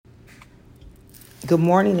Good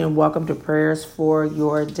morning and welcome to Prayers for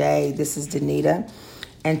Your Day. This is Danita,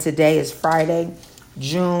 and today is Friday,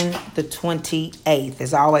 June the 28th.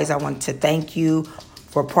 As always, I want to thank you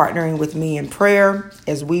for partnering with me in prayer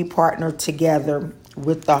as we partner together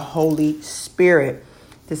with the Holy Spirit.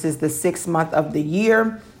 This is the 6th month of the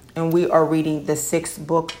year, and we are reading the 6th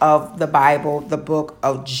book of the Bible, the book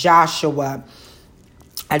of Joshua.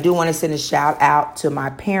 I do want to send a shout out to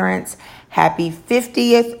my parents. Happy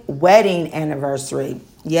 50th wedding anniversary.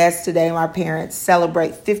 Yes, today my parents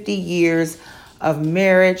celebrate 50 years of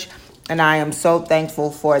marriage, and I am so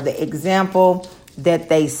thankful for the example that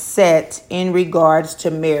they set in regards to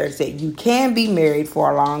marriage, that you can be married for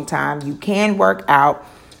a long time, you can work out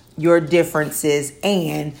your differences,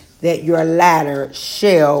 and that your latter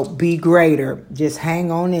shall be greater. Just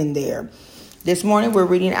hang on in there. This morning we're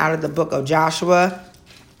reading out of the book of Joshua,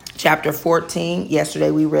 chapter 14.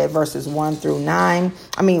 Yesterday we read verses 6 through 9.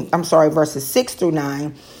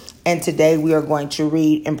 And today we are going to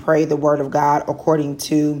read and pray the word of God according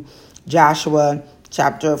to Joshua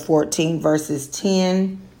chapter 14, verses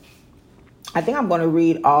 10. I think I'm going to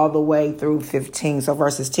read all the way through 15. So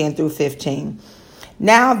verses 10 through 15.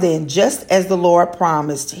 Now then, just as the Lord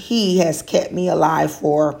promised, he has kept me alive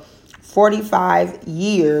for 45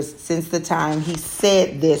 years since the time he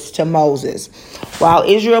said this to Moses, while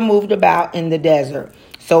Israel moved about in the desert.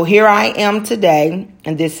 So here I am today,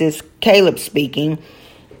 and this is Caleb speaking.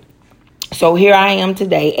 So here I am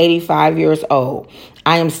today, 85 years old.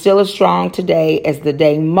 I am still as strong today as the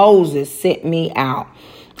day Moses sent me out.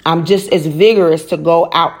 I'm just as vigorous to go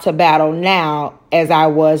out to battle now as I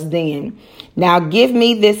was then. Now give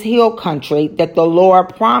me this hill country that the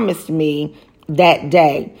Lord promised me that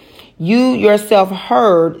day. You yourself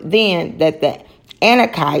heard then that the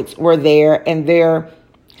Anakites were there, and their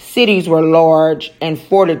cities were large and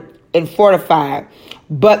fortified.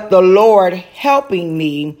 But the Lord helping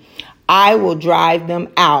me, I will drive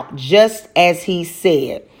them out, just as he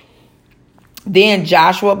said. Then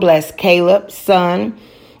Joshua blessed Caleb, son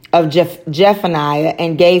of Jephunneh,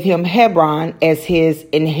 and gave him Hebron as his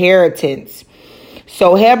inheritance.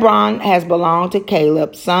 So Hebron has belonged to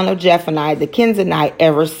Caleb, son of Jephunneh, the Kenizzite,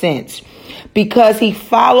 ever since. Because he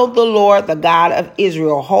followed the Lord, the God of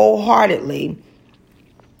Israel, wholeheartedly,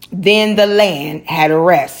 then the land had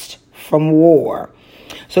rest from war.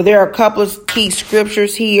 So there are a couple of key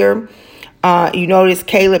scriptures here. You notice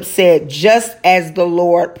Caleb said, just as the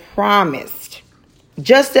Lord promised.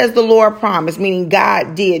 Just as the Lord promised, meaning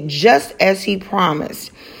God did just as he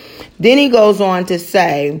promised. Then he goes on to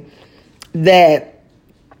say that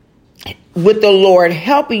with the Lord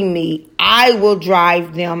helping me, I will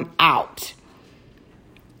drive them out.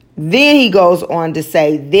 Then he goes on to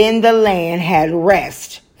say, then the land had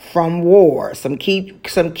rest from war. Some key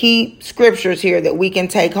scriptures here that we can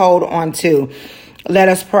take hold on to. Let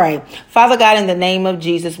us pray. Father God, in the name of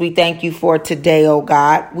Jesus, we thank you for today, oh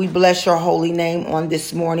God. We bless your holy name on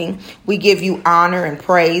this morning. We give you honor and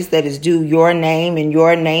praise that is due your name and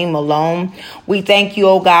your name alone. We thank you,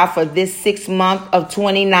 oh God, for this 6th month of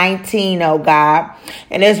 2019, oh God.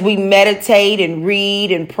 And as we meditate and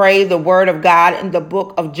read and pray the word of God in the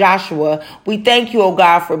book of Joshua, we thank you, oh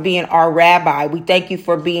God, for being our rabbi. We thank you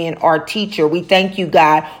for being our teacher. We thank you,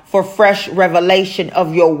 God, for fresh revelation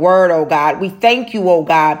of your word, oh God. We thank you, oh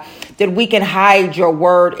God, that we can hide your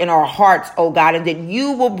word in our hearts, oh God, and that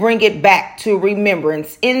you will bring it back to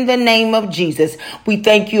remembrance in the name of Jesus. We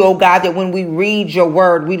thank you, oh God, that when we read your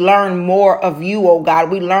word, we learn more of you, oh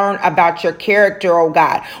God. We learn about your character, oh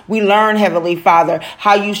God. We learn, Heavenly Father,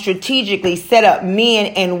 how you strategically set up men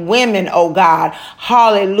and women, oh God,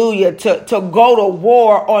 hallelujah, to go to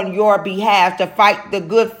war on your behalf, to fight the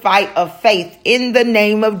good fight of faith in the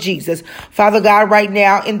name of Jesus. Father God, right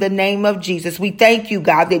now, in the name of Jesus, we thank you,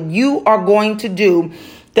 God, that you are going to do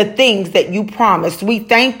the things that you promised. We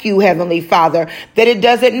thank you, Heavenly Father, that it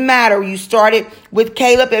doesn't matter. You started with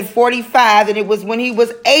Caleb at 45, and it was when he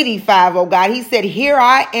was 85, oh God. He said, here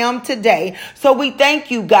I am today. So we thank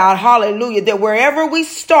you, God, hallelujah, that wherever we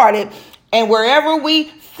started and wherever we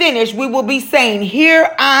finish, we will be saying, here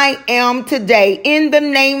I am today in the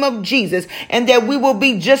name of Jesus, and that we will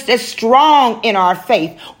be just as strong in our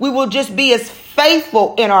faith. We will just be as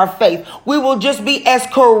faithful in our faith. We will just be as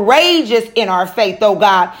courageous in our faith, oh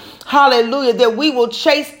God. Hallelujah. That we will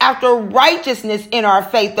chase after righteousness in our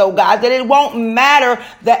faith, oh God. That it won't matter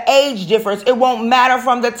the age difference. It won't matter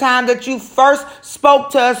from the time that you first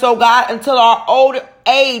spoke to us, oh God, until our old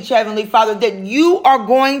age, Heavenly Father, that you are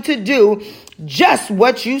going to do just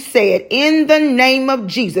what you said in the name of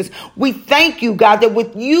Jesus. We thank you, God, that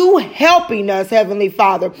with you helping us, Heavenly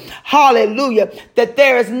Father, hallelujah, that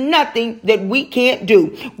there is nothing that we can't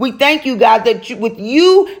do. We thank you, God, that with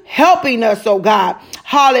you helping us, oh God,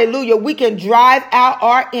 hallelujah, we can drive out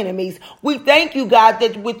our enemies. We thank you, God,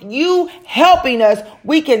 that with you helping us,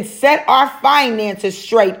 we can set our finances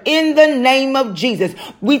straight in the name of Jesus.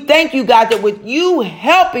 We thank you, God, that with you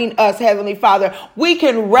helping us, Heavenly Father, we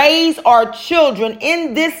can raise our children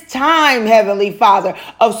in this time, Heavenly Father,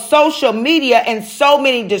 of social media and so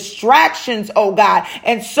many distractions, oh God,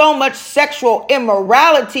 and so much sexual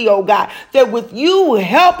immorality, oh God, that with you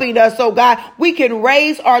helping us, oh God, we can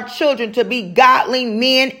raise our children to be godly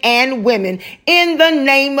men and women in the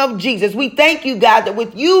name of Jesus. We thank you, God, that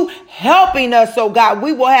with you helping us, oh God,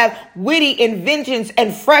 we will have witty inventions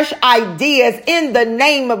and fresh ideas in the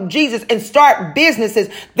name of Jesus and start businesses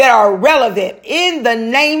that are relevant in the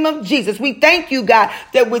name of Jesus. We thank you, God,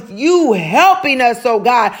 that with you helping us, oh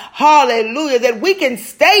God, hallelujah, that we can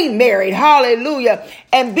stay married, hallelujah,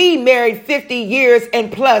 and be married 50 years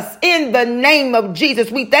and plus in the name of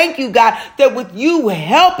Jesus. We thank you, God, that with you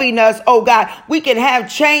helping us, oh God, we can have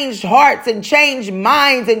changed hearts and changed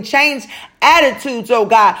minds and changed attitudes, oh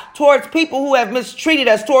God, towards people who have mistreated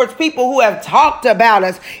us, towards people who have talked about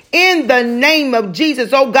us. In the name of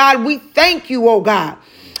Jesus, oh God, we thank you, oh God.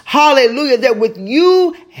 Hallelujah, that with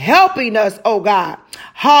you helping us, oh God,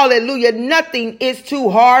 hallelujah, nothing is too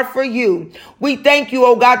hard for you. We thank you,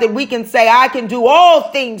 oh God, that we can say, I can do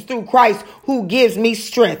all things through Christ who gives me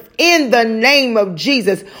strength. In the name of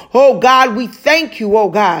Jesus, oh God, we thank you, oh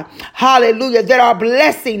God, hallelujah, that our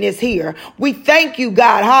blessing is here. We thank you,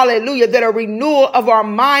 God, hallelujah, that a renewal of our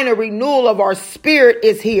mind, a renewal of our spirit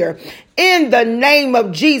is here. In the name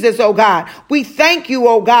of Jesus, oh God, we thank you,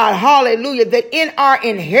 oh God, hallelujah, that in our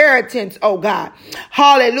inheritance, oh God,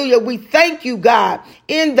 hallelujah, we thank you, God,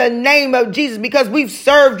 in the name of Jesus, because we've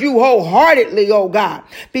served you wholeheartedly, oh God,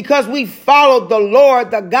 because we followed the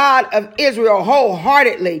Lord, the God of Israel,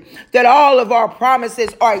 wholeheartedly, that all of our promises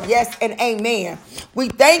are yes and amen. We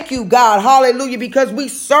thank you, God, hallelujah, because we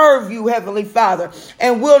serve you, Heavenly Father,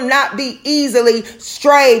 and will not be easily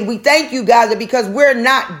strayed. We thank you, God, that because we're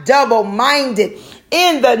not double-minded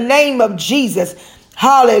in the name of Jesus,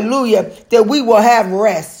 hallelujah, that we will have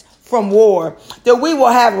rest from war, that we will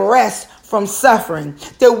have rest from suffering,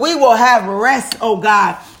 that we will have rest, oh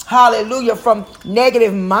God, hallelujah, from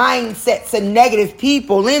negative mindsets and negative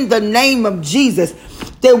people in the name of Jesus,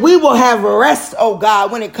 that we will have rest, oh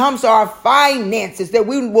God, when it comes to our finances, that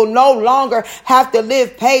we will no longer have to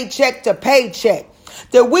live paycheck to paycheck,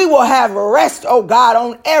 that we will have rest, oh God,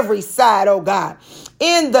 on every side, oh God.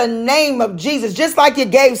 In the name of Jesus, just like you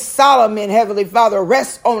gave Solomon, Heavenly Father,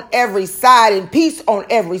 rest on every side and peace on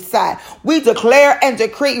every side. We declare and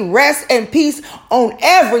decree rest and peace on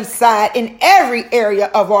every side in every area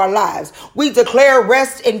of our lives. We declare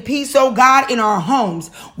rest and peace, oh God, in our homes.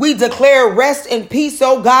 We declare rest and peace,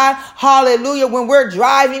 oh God, hallelujah, when we're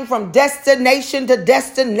driving from destination to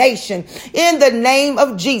destination. In the name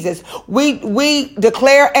of Jesus, we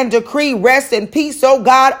declare and decree rest and peace, oh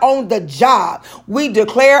God, on the job. We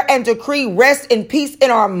declare and decree rest and peace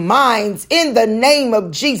in our minds in the name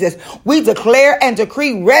of Jesus. We declare and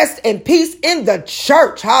decree rest and peace in the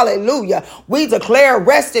church. Hallelujah. We declare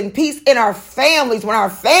rest and peace in our families when our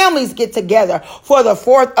families get together for the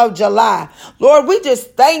 4th of July. Lord, we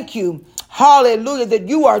just thank you, hallelujah, that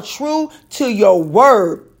you are true to your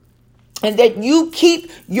word, and that you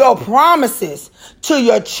keep your promises to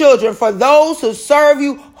your children for those who serve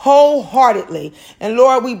you wholeheartedly. And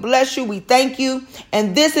Lord, we bless you. We thank you.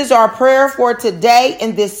 And this is our prayer for today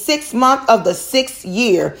in this 6th month of the 6th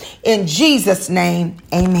year. In Jesus' name,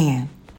 amen.